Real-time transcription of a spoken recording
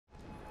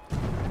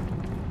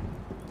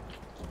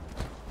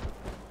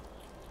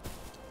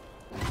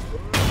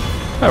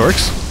That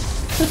works.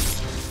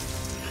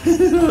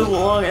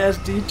 Long ass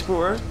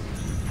detour.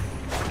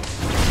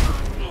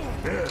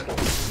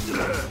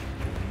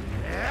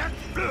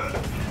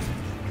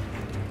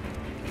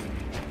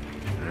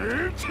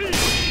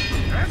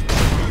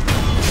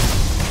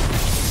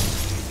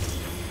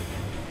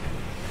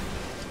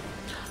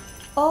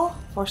 Oh,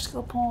 4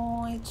 skill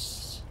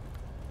points.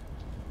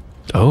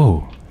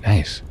 Oh,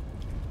 nice.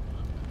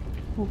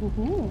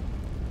 Ooh.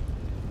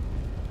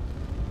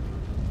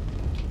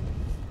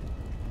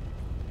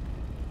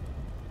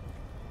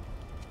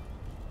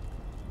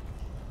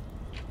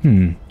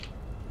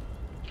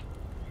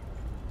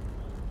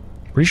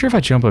 Pretty sure if I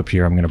jump up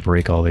here, I'm gonna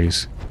break all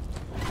these.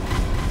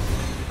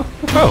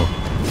 Oh!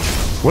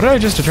 What did I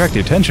just attract the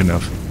attention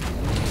of?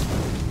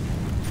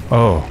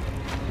 Oh.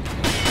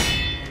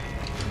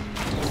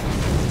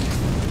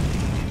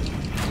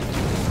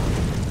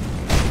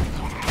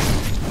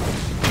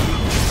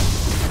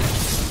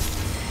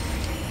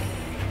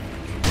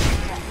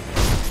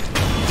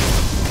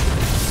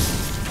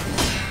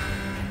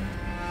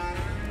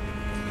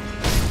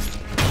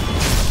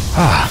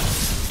 Ah!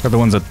 They're the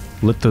ones that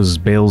lit those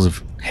bales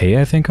of hay,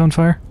 I think, on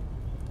fire?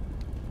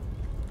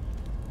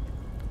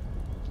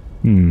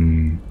 I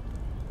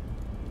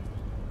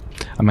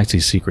might see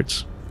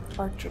secrets.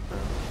 Archer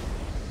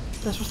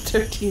Bros. That's what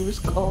their team is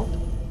called.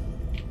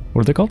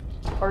 What are they called?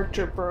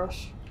 Archer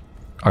Bros.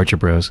 Archer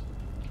Bros.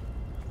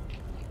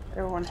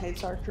 Everyone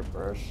hates Archer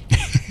Bros.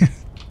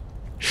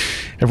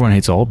 Everyone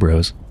hates all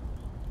bros.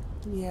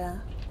 Yeah.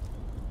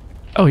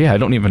 Oh yeah, I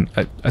don't even...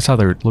 I saw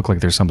there look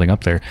like there's something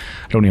up there.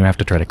 I don't even have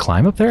to try to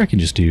climb up there. I can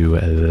just do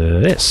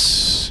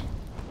this.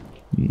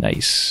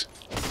 Nice.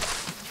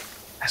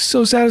 That's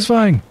so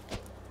satisfying.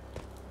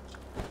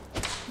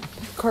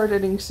 Card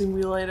editing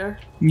simulator.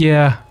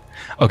 Yeah.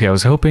 Okay, I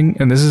was hoping,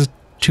 and this is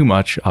too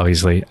much,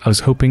 obviously. I was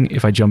hoping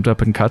if I jumped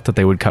up and cut that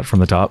they would cut from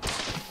the top.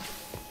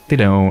 They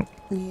don't.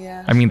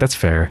 Yeah. I mean, that's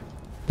fair.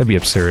 That'd be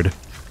absurd.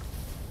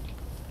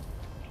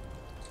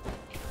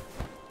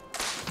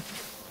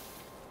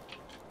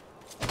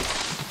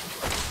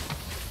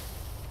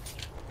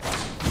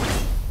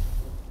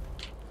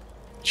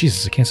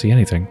 Jesus, I can't see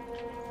anything.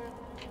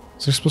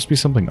 Is there supposed to be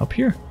something up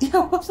here?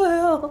 Yeah, what the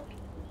hell?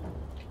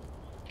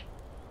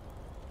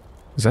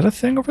 Is that a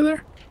thing over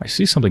there? I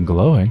see something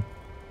glowing.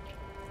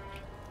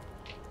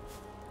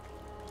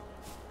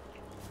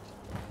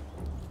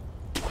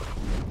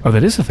 Oh,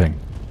 that is a thing.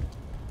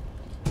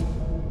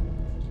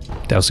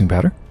 Dowsing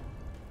powder?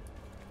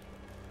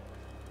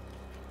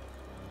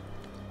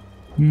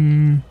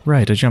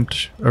 Right, I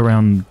jumped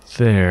around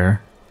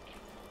there.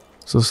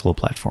 So this little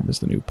platform is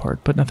the new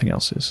part, but nothing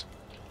else is.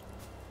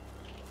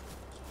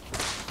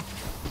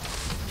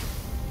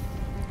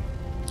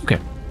 Okay.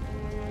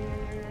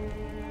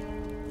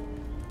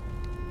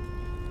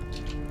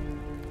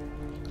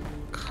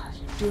 God,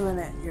 you're doing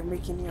it. You're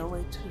making your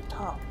way to the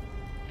top.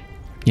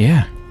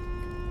 Yeah.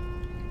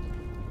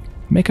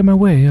 Making my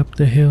way up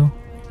the hill.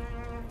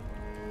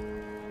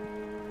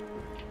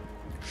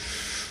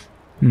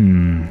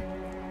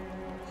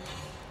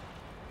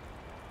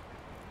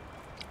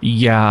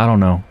 Yeah, I don't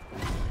know.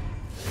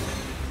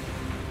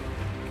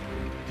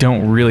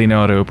 Don't really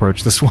know how to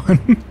approach this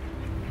one.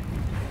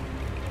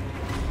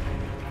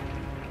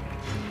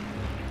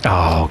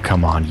 Oh,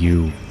 come on,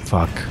 you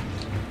fuck.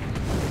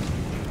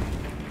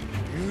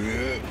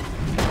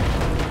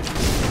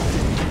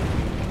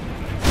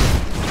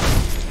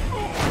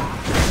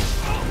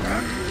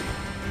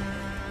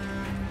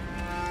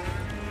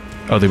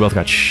 Oh, they both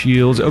got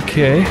shields.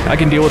 Okay, I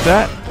can deal with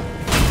that.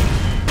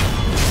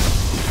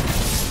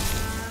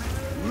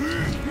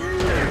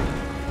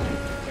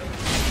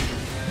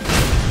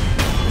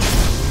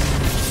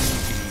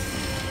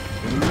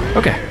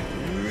 Okay.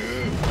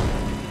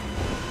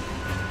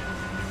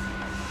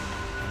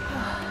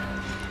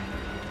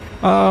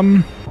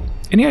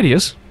 Any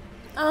ideas?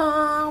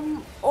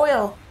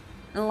 Oil.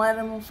 And light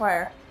them on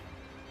fire.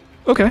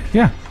 Okay,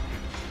 yeah.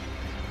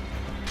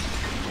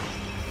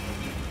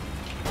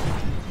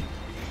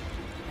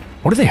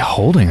 What are they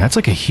holding? That's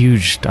like a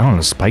huge, I don't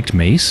know, spiked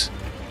mace?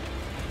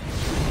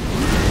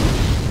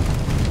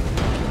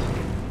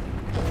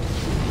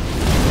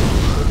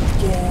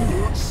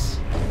 Yes.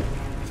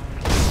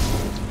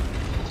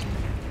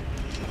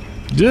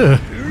 Duh.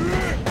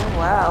 Oh,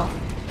 wow.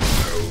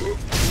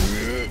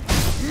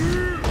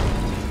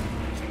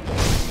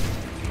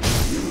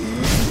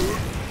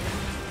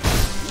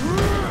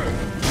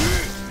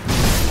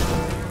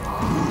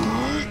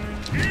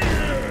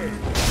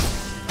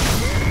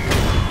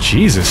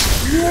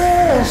 Jesus.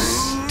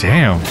 Yes!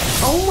 Damn.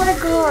 Oh my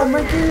god,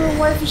 my gamer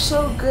wife is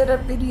so good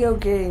at video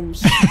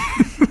games.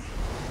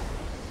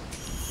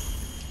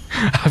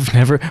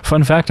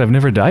 Fun fact, I've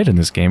never died in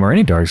this game or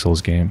any Dark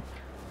Souls game.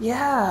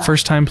 Yeah.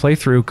 First time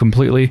playthrough,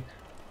 completely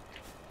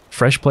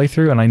fresh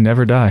playthrough, and I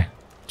never die.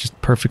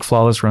 Just perfect,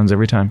 flawless runs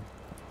every time.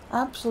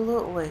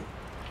 Absolutely.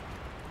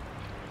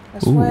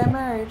 That's Ooh. why I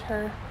married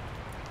her.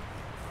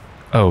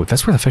 Oh,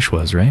 that's where the fish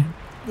was, right?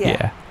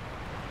 Yeah.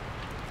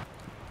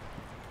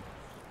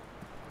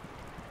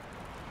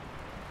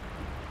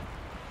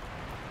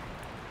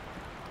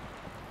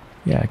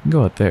 Yeah, I can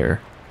go out there.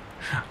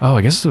 Oh,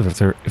 I guess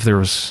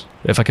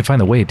if I could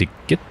find a way to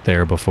get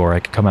there before, I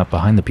could come out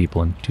behind the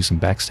people and do some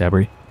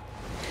backstabbery.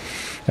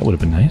 That would have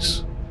been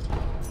nice.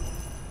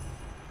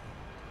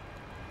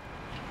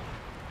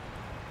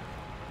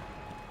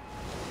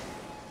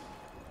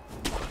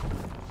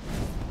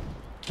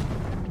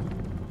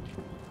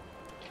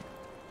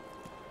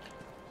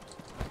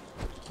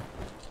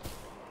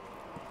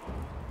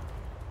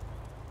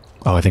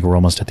 Oh, I think we're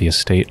almost at the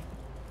estate.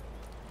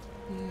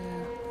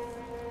 Yeah.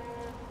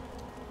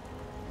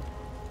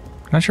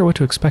 Not sure what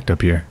to expect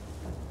up here.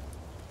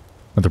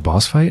 Another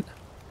boss fight?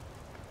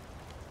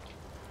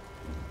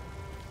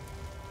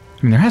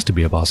 I mean, there has to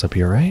be a boss up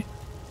here, right?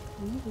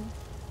 Maybe.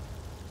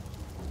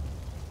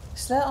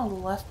 Is that on the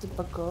left, the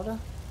pagoda?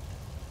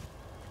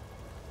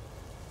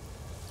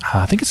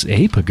 I think it's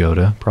a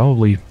pagoda.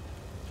 Probably.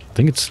 I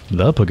think it's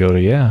the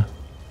pagoda, yeah.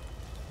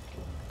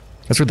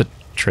 That's where the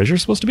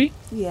treasure's supposed to be?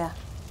 Yeah.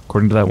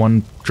 According to that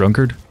one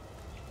drunkard?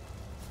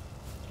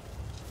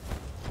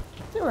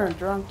 They weren't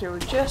drunk, they were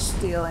just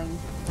stealing.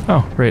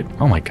 Oh, right.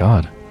 Oh my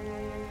god.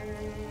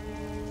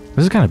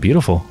 This is kind of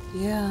beautiful.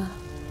 Yeah.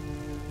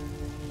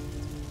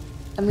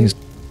 I mean, It's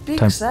big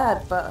time-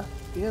 sad, but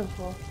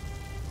beautiful.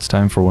 It's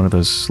time for one of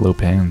those slow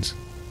pans.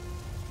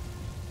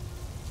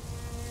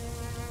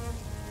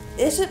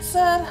 Is it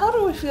sad? How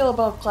do we feel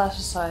about class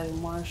society,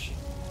 Marsh?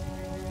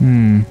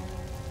 Hmm.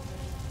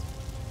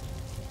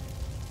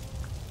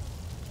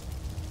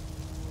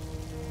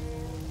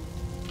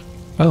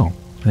 Oh,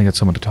 I think that's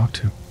someone to talk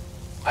to.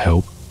 I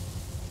hope.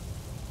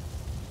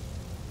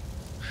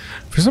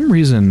 For some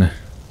reason,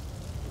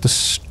 the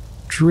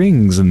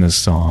strings in this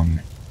song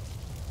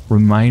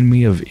remind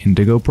me of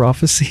Indigo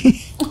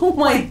Prophecy. Oh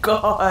my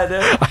god.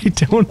 I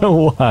don't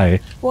know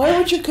why. Why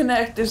would you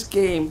connect this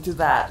game to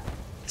that?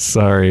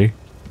 Sorry.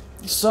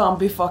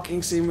 Zombie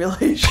fucking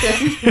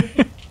simulation.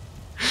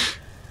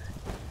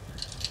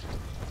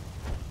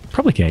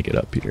 Probably can't get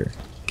up here.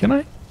 Can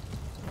I?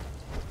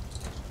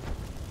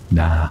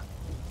 Nah.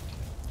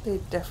 They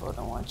definitely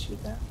don't want you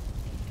there.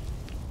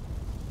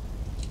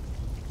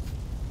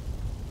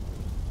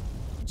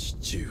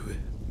 父上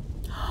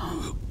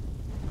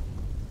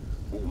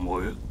お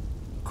前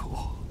か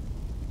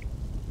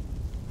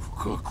不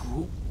覚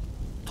を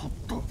取っ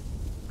たこ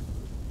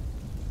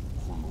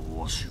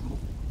のわしも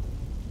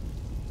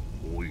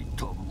置い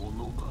たも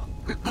のが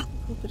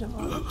A bit of a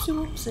whoopsie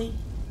whoopsie.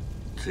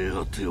 手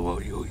当て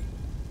はよい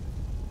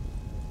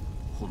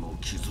この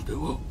傷では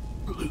も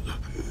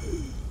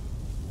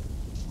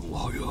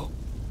はや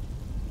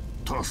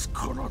助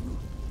からぬ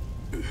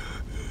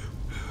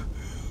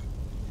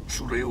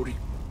それより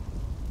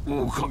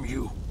狼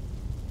よ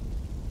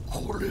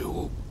これ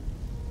を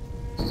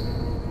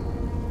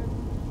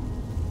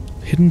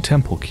Hidden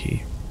Temple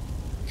Key.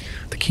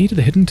 The key to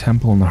the hidden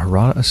temple in the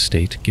Harada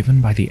estate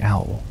given by the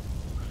owl.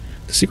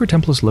 The secret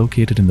temple is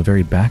located in the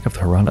very back of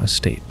the Harada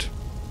estate.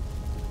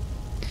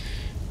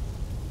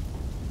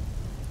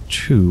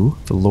 2.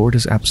 The Lord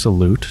is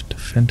absolute.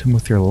 Defend him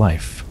with your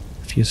life.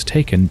 If he is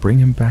taken, bring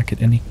him back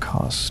at any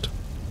cost.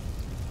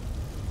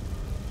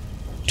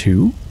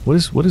 2?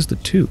 What is the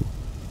 2?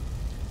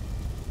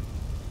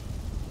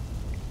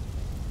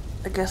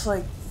 I guess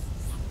like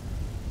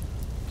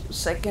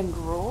second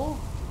rule?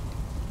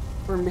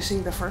 We're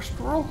missing the first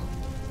rule?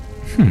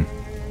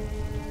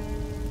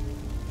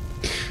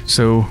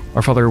 So,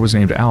 our father was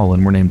named Owl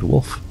and we're named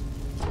Wolf.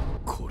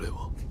 これ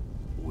は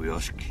お屋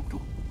敷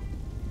の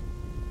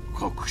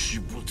隠し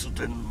仏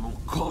殿の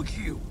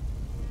鍵よ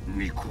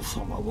巫女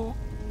様は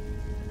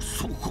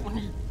そこ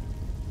に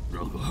だ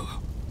が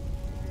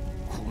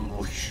こ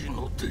の火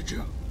の手じ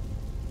ゃ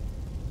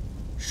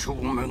正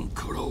面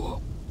からは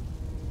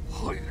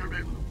入れ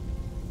ぬ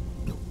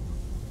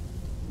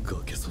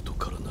崖外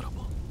からならば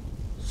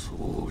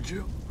そうじ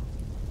ゃ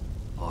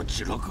あ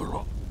ちらか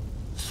ら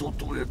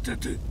外へ出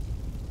て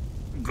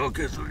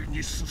崖沿い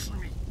に進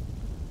み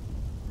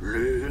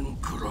霊園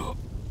から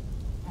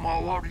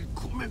回り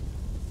込め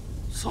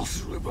さ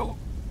すれば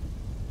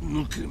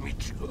抜け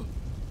道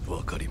が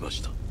わかりま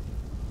した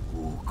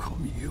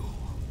狼よ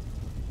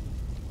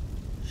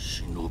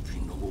忍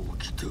びの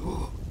掟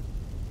は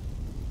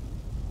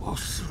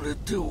忘れ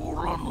てお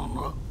らぬ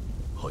な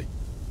はい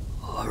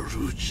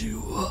主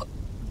は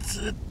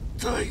絶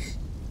対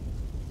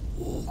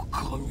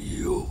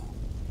狼よ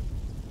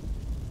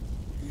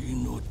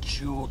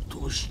命を落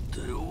として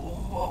お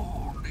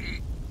守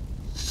り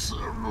す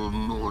る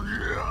のじ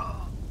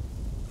ゃ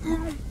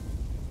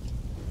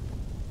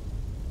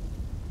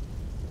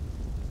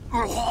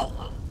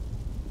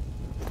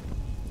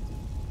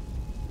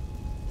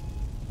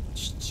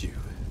父上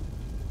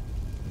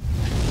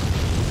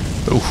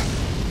Oh.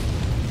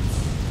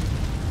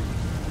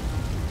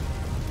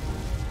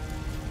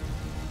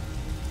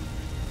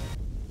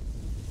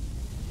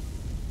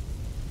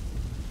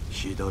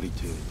 左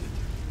手へ出て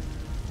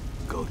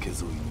崖沿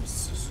いに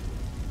進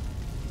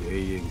む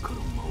霊園から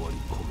回り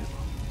込めば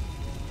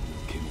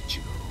抜け道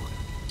が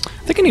あ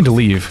る I think I need to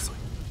leave.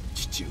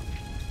 父上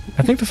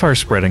I think the fire's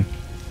spreading.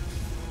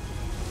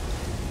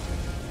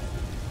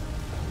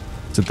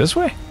 Is it this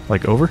way?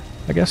 Like over?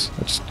 I guess.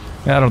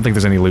 I don't think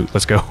there's any loot.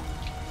 Let's go.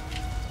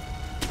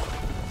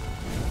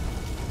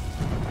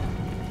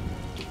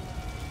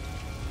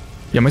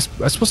 Yeah, I'm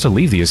supposed to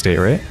leave the estate,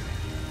 right?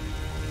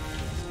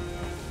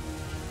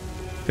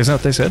 Isn't that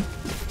what they said?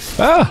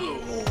 Ah!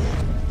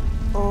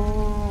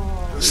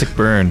 Oh. Sick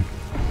burn.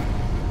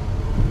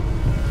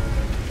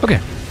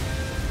 Okay.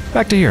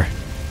 Back to here.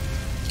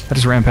 I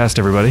just ran past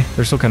everybody.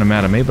 They're still kind of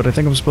mad at me, but I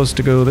think I'm supposed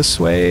to go this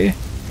way.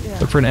 Yeah.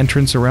 Look for an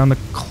entrance around the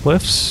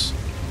cliffs.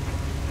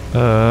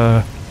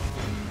 Oh.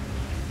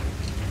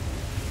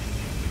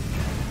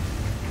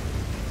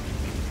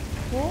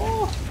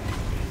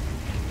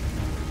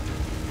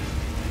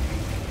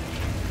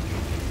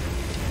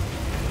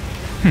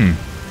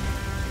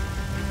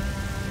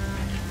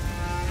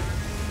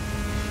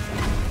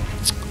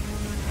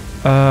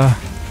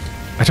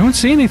 I don't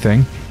see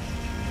anything.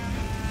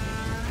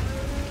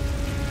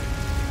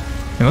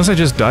 Unless I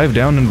just dive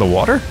down into the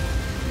water?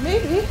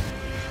 Maybe.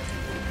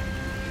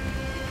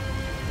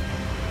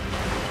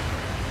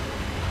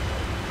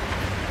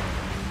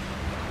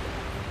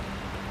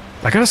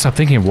 I gotta stop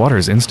thinking of water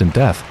as instant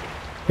death.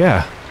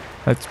 Yeah,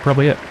 that's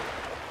probably it.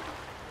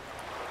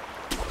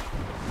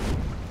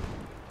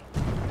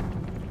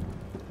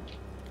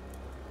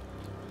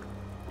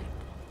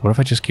 What if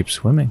I just keep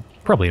swimming?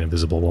 Probably an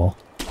invisible wall.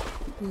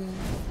 Yeah.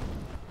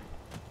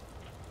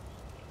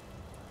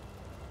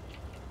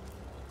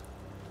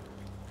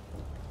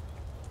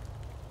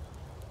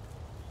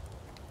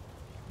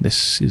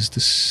 This is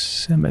the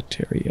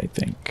cemetery, I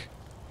think.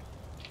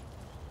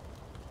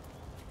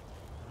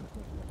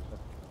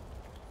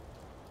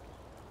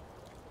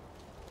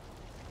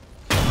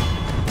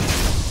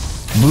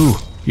 Moo!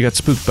 You got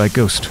spooked by a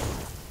ghost.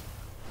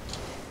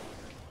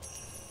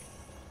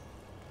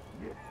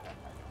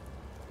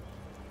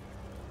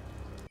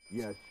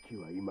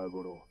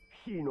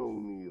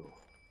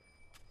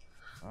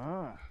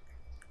 Ah,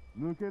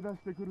 抜け出し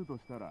てくると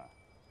したら、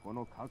こ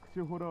の隠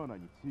しホラー穴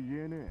にち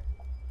げえねえ。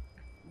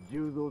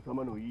十三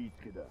様の言い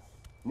つけだ。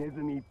ネ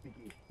ズミ一匹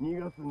逃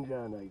がすんじゃ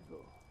ないぞ。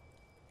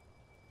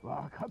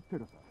わかって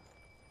るさ。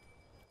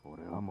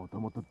俺はもと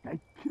もと大っ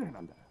嫌いな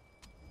んだ。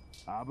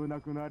危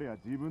なくなりゃ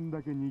自分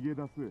だけ逃げ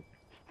出す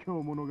卑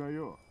怯者が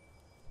よ。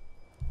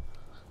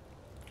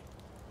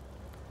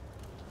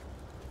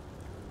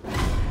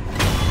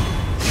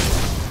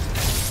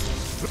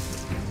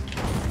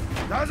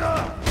だぞ。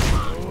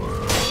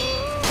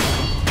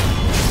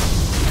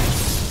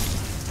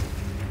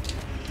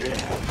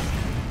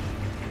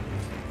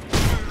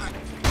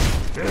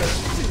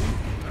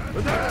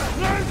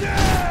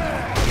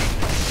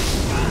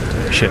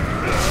Shit.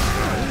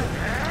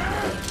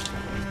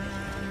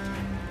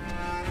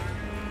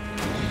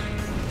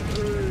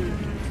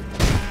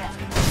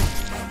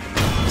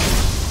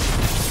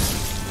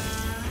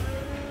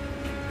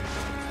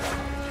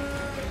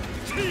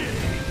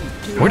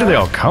 Where do they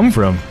all come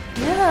from?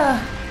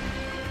 Yeah.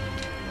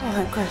 Oh,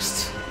 I'm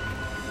cursed.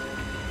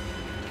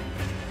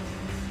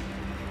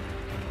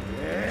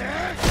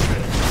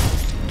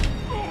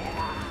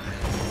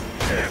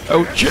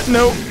 Oh shit,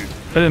 no!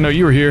 I didn't know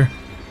you were here.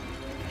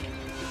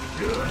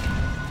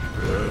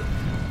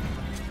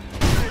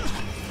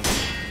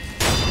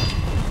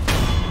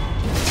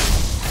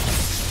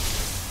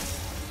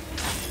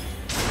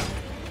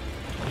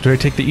 Do I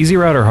take the easy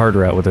route or hard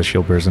route with a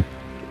shield person?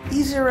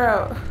 Easy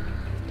route.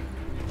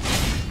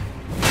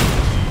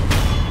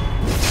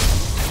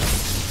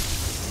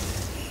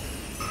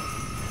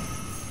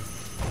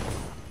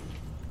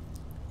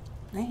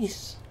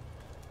 Nice.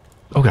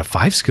 Oh, got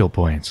 5 skill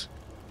points.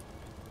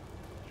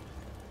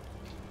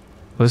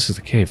 Well, this is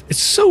the cave. It's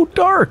so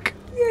dark!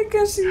 Yeah, I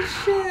can see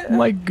shit. Oh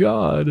my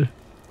god.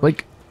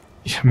 Like,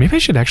 maybe I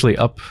should actually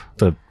up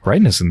the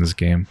brightness in this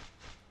game.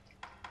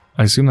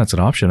 I assume that's an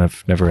option.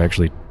 I've never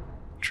actually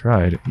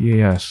tried.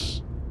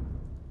 Yes.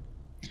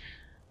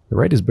 The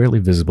right is barely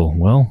visible.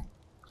 Well,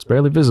 it's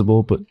barely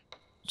visible, but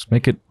let's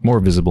make it more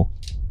visible.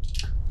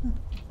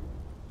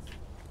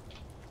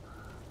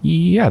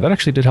 Yeah, that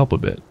actually did help a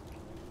bit.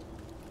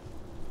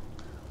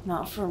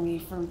 Not for me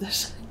from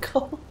this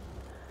angle.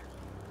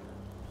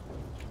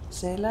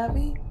 C'est la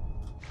vie?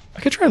 I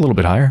could try a little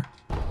bit higher.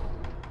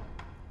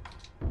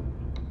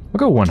 I'll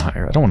go 1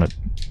 higher. I don't want to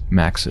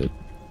max it.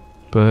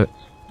 But,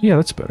 yeah,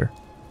 that's better.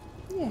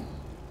 Yeah.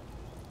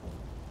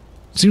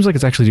 It seems like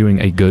it's actually doing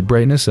a good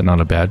brightness and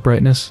not a bad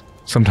brightness.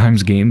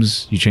 Sometimes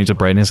games, you change the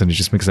brightness and it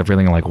just makes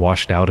everything like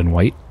washed out and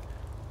white.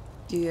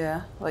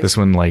 Yeah. Like This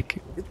one,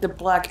 like... the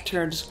black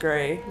turns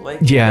gray. Like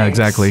Yeah, things.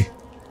 exactly.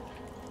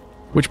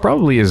 Which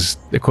probably is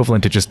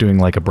equivalent to just doing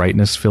like a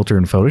brightness filter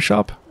in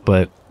Photoshop,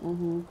 but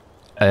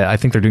I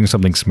think they're doing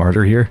something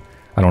smarter here.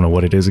 I don't know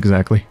what it is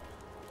exactly.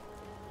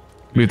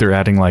 Maybe they're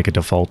adding like a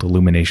default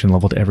illumination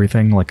level to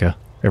everything, like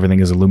everything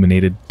is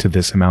illuminated to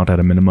this amount at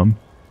a minimum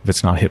if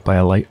it's not hit by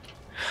a light.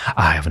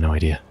 I have no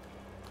idea.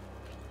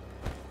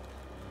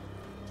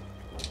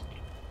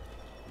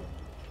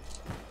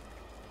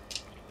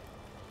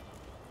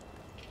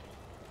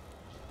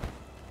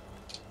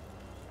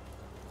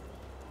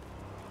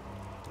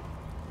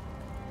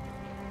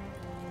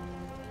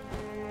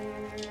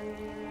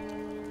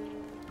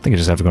 I think I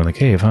just have to go in the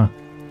cave, huh?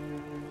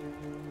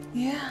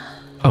 Yeah.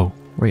 Oh,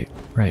 wait,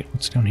 right.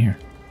 What's down here?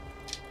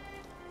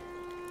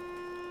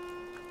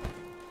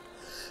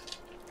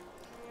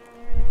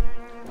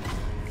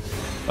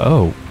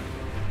 Oh,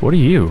 what are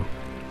you?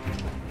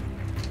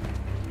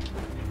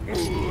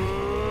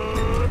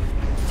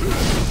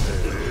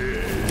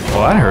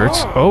 Oh, that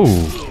hurts.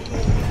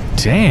 Oh,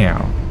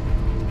 damn.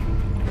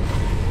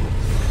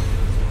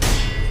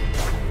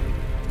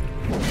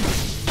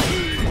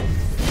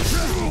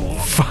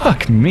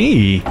 Fuck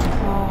me.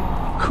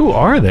 Who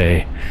are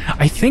they?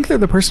 I think they're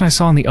the person I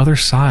saw on the other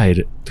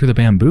side through the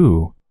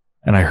bamboo.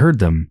 And I heard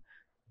them.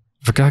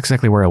 I forgot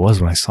exactly where I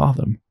was when I saw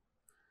them.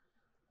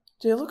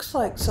 Dude, it looks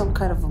like some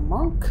kind of a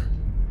monk.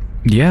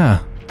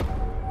 Yeah.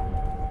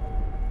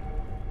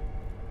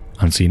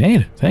 Unseen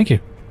aid. Thank you.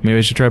 Maybe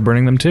I should try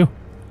burning them too.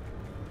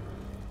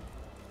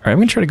 Alright, I'm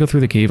going to try to go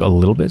through the cave a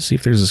little bit, see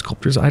if there's a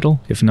sculptor's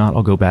idol. If not,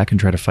 I'll go back and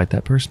try to fight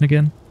that person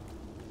again.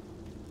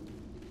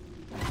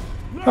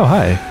 Oh,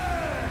 hi.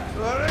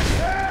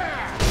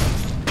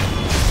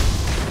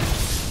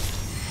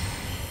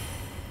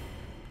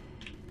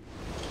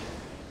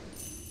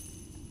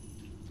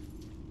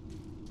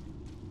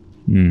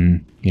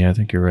 Yeah, I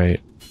think you're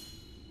right.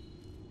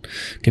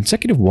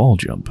 Consecutive wall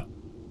jump.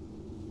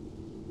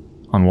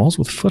 On walls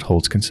with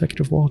footholds,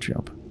 consecutive wall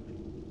jump.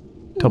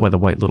 Tell by the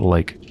white little,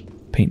 like,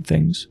 paint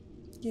things.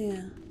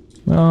 Yeah.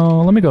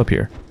 Well, let me go up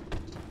here.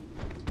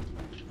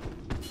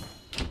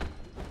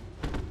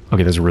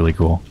 Okay, that's really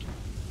cool.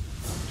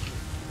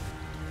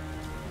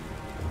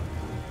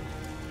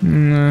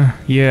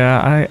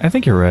 Yeah, I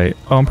think you're right.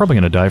 Oh, I'm probably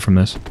going to die from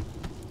this.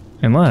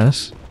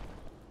 Unless...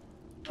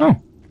 Oh.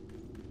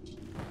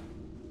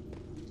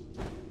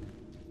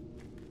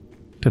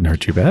 Didn't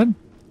hurt too bad.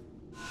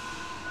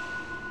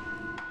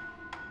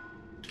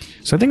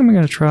 So I think I'm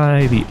going to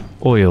try the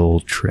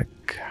oil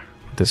trick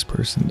with this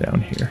person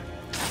down here.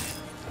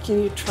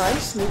 Can you try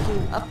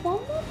sneaking up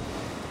on them?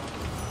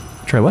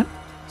 Try what?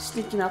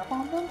 Sneaking up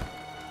on them?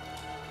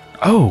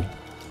 Oh!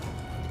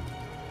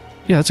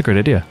 Yeah, that's a great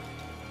idea.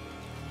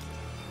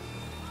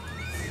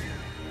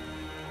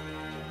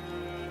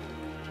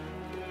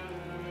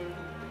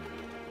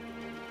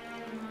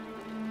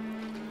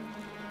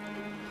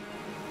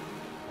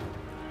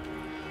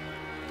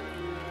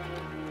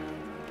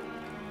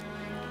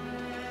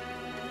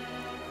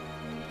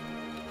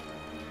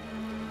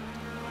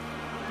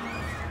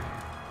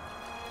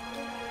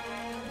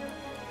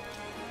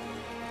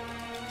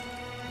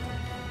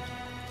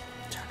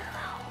 Turn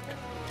around.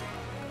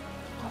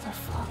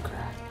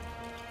 Motherfucker.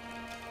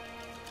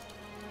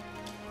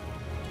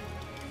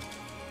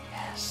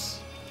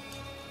 Yes.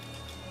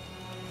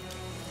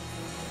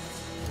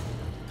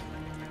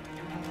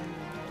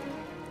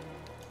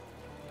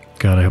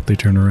 God, I hope they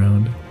turn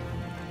around.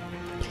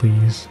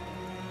 Please.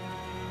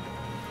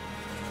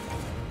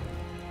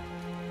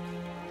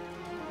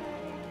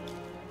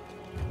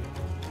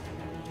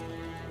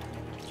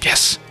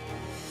 Yes!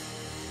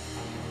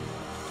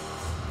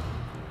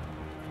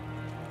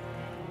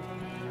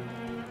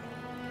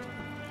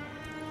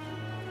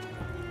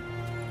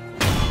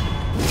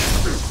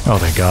 Oh,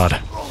 thank God.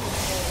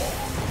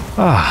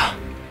 Ah.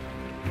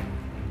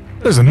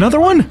 There's another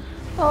one?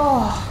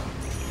 Oh.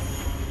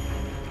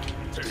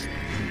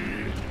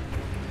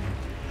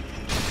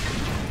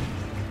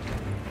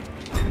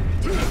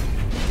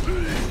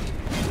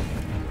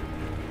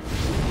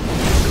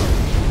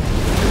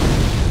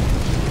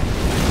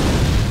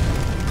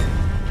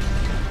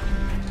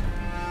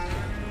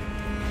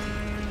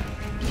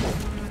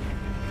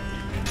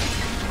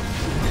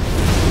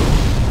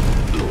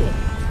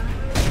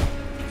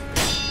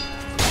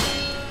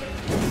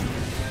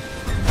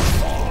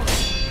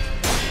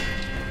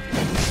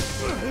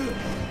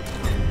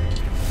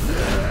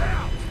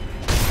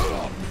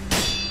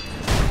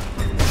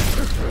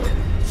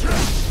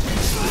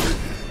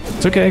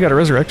 It's okay, I gotta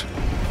resurrect.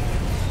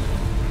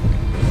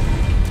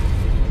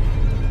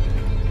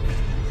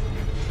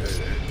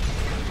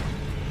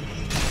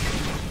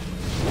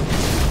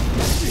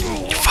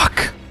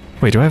 Fuck!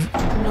 Wait, do I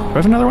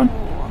have another one?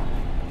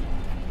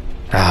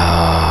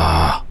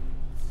 Ah.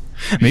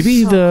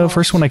 Maybe the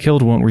first one I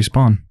killed won't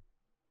respawn.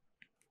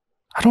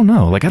 I don't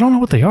know. Like, I don't know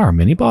what they are.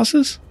 Mini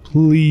bosses?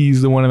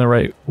 Please, the one in the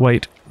right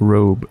white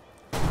robe.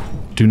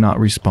 Do not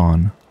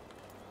respawn.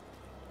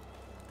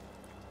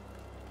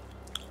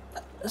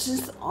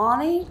 Since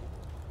Ani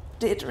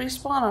did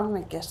respawn, I'm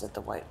gonna guess that the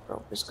white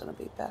robe is gonna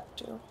be back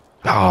too.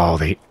 Oh,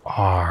 they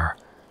are.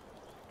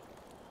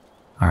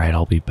 Alright,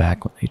 I'll be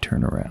back when they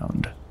turn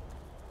around.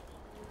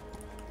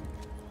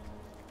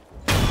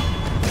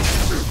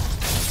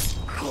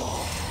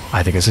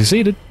 I think I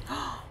succeeded.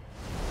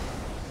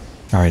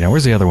 Alright, now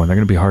where's the other one? They're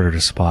going to be harder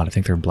to spot. I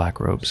think they're black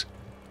robes.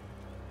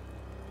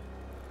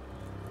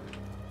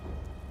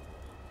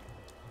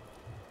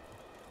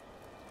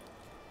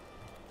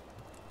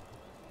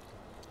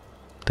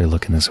 They're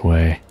looking this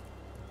way.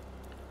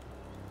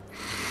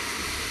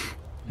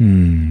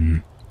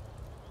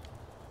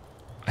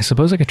 I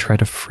suppose I could try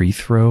to free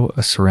throw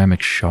a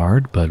ceramic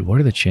shard, but what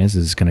are the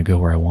chances it's going to go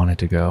where I want it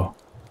to go?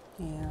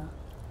 Yeah.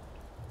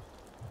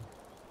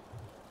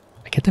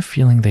 get the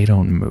feeling they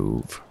don't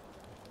move.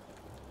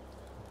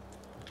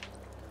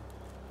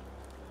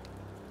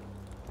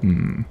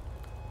 Well,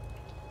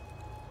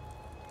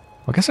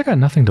 I guess I got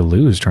nothing to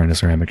lose trying to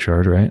ceramic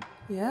shard, right?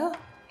 Yeah.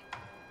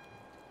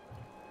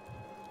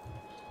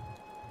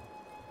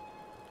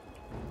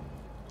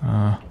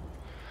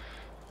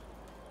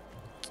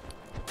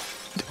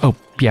 Oh,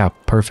 yeah,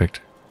 perfect.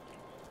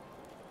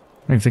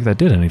 I don't even think that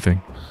did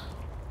anything.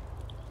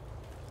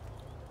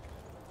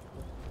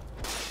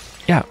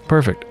 Yeah,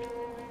 perfect.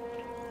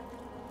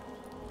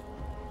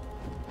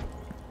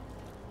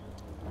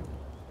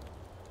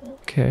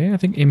 Okay, I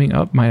think aiming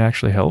up might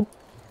actually help.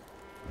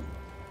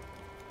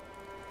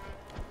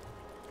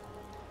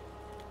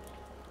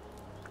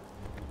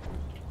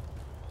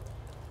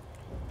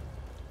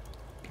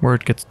 Where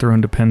it gets thrown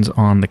depends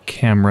on the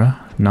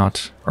camera,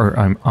 not... Or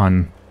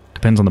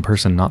depends on the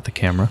person, not the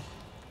camera.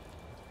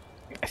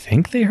 I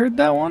think they heard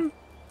that one?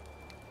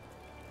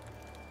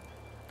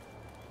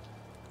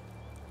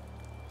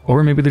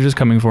 Or maybe they're just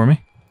coming for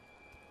me.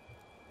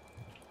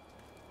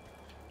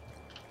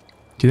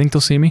 Do you think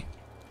they'll see me?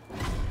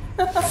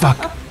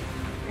 Fuck.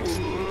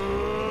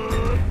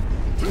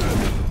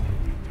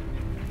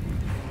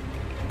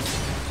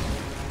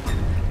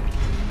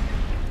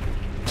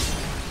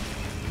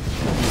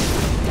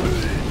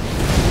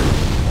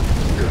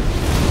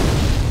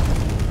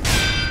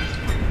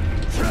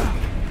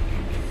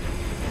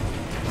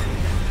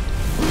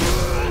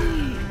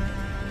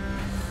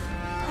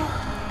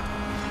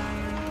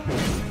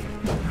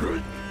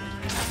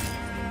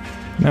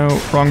 No,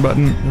 wrong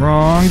button.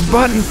 Wrong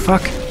button!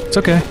 Fuck! It's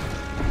okay.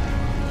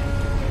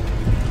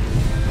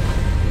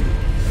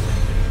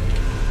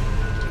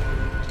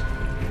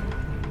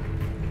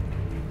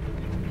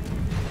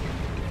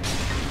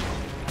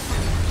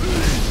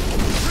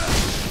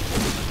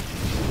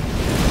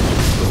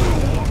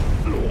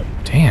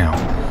 Damn.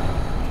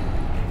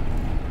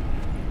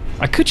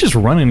 I could just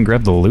run in and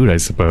grab the loot, I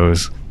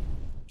suppose.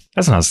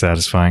 That's not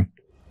satisfying.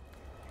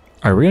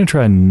 Alright, we're going to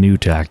try a new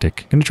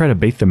tactic. Going to try to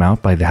bait them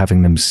out by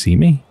having them see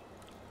me.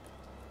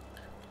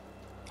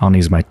 I'll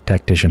use my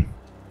tactician.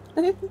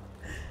 I'm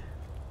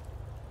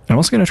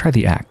also going to try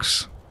the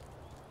axe.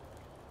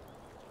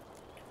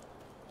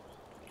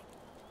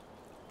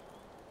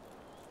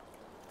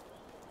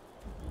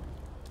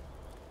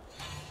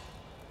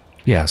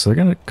 Yeah, so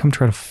they're going to come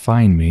try to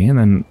find me, and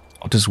then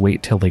I'll just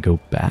wait till they go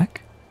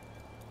back.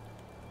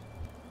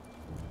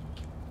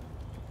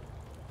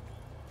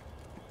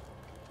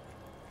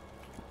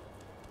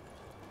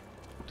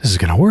 This is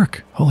gonna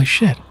work. Holy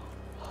shit.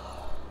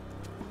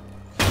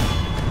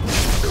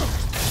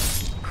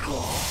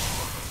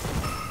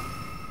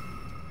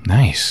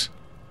 Nice.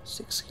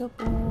 6 skill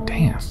points.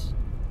 Damn.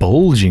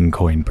 Bulging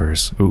coin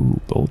purse.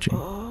 Ooh, bulging.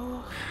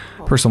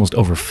 Purse almost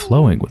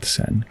overflowing with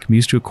sen. Can be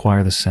used to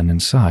acquire the sen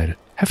inside.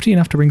 Hefty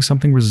enough to bring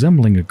something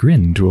resembling a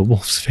grin to a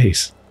wolf's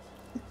face.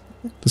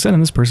 The sen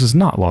in this purse is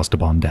not lost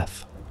upon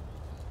death.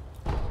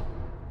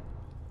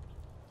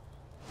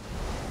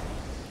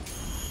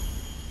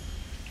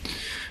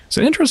 It's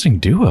an interesting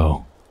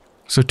duo.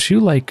 So two,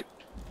 like,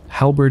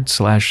 halberd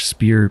slash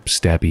spear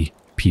stabby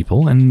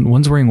people, and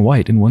one's wearing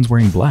white and one's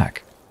wearing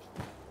black.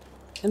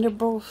 And they're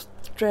both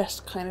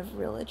dressed kind of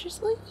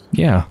religiously?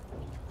 Yeah.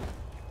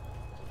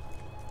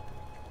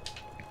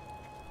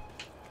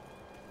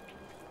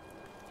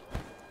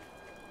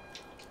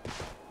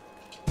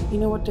 You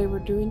know what they were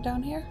doing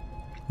down here?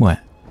 What?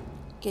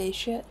 Gay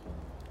shit.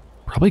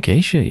 Probably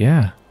gay shit,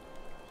 yeah.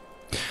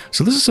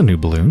 So this is a new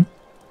balloon.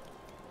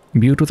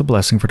 Imbued with a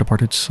blessing for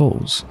departed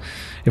souls.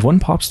 If one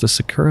pops the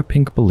Sakura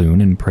pink balloon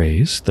in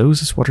praise,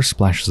 those its water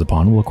splashes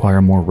upon will acquire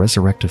more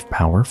resurrective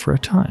power for a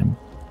time.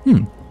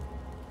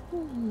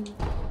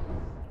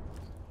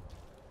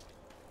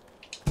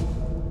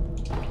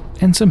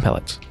 And some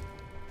pellets.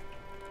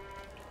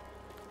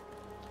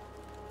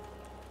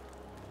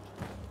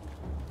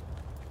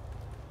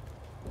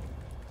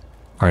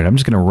 Alright, I'm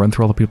just going to run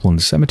through all the people in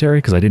the cemetery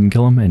because I didn't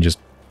kill them and just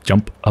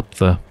jump up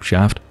the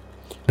shaft.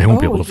 They won't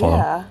be able to follow.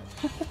 Yeah.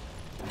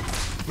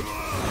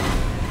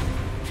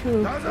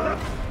 True.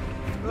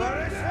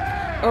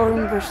 Oh,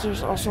 remember,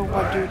 there's also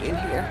one dude in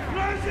here.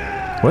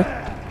 What?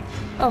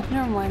 Oh,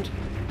 never mind.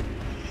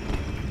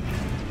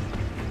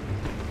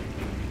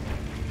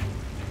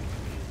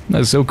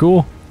 That's so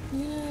cool.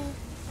 Yeah.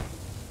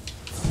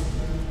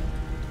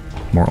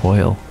 More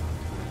oil.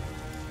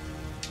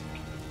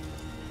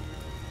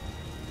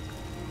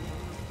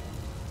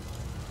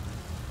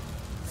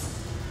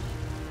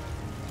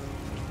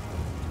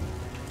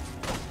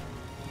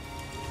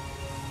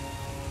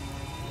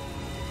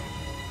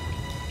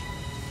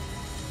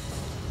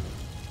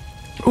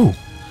 Ooh.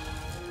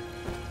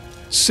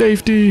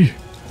 Safety.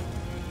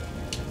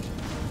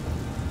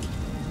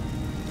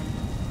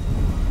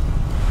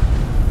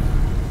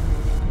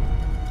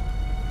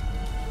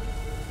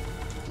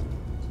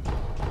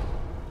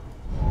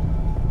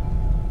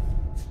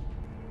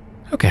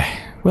 Okay,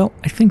 well,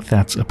 I think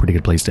that's a pretty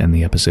good place to end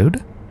the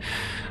episode.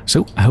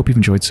 So, I hope you've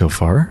enjoyed so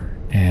far,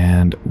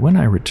 and when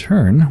I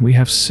return, we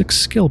have 6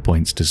 skill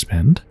points to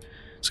spend.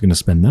 So I'm going to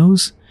spend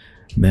those,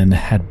 then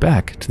head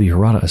back to the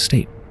Hirata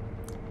estate.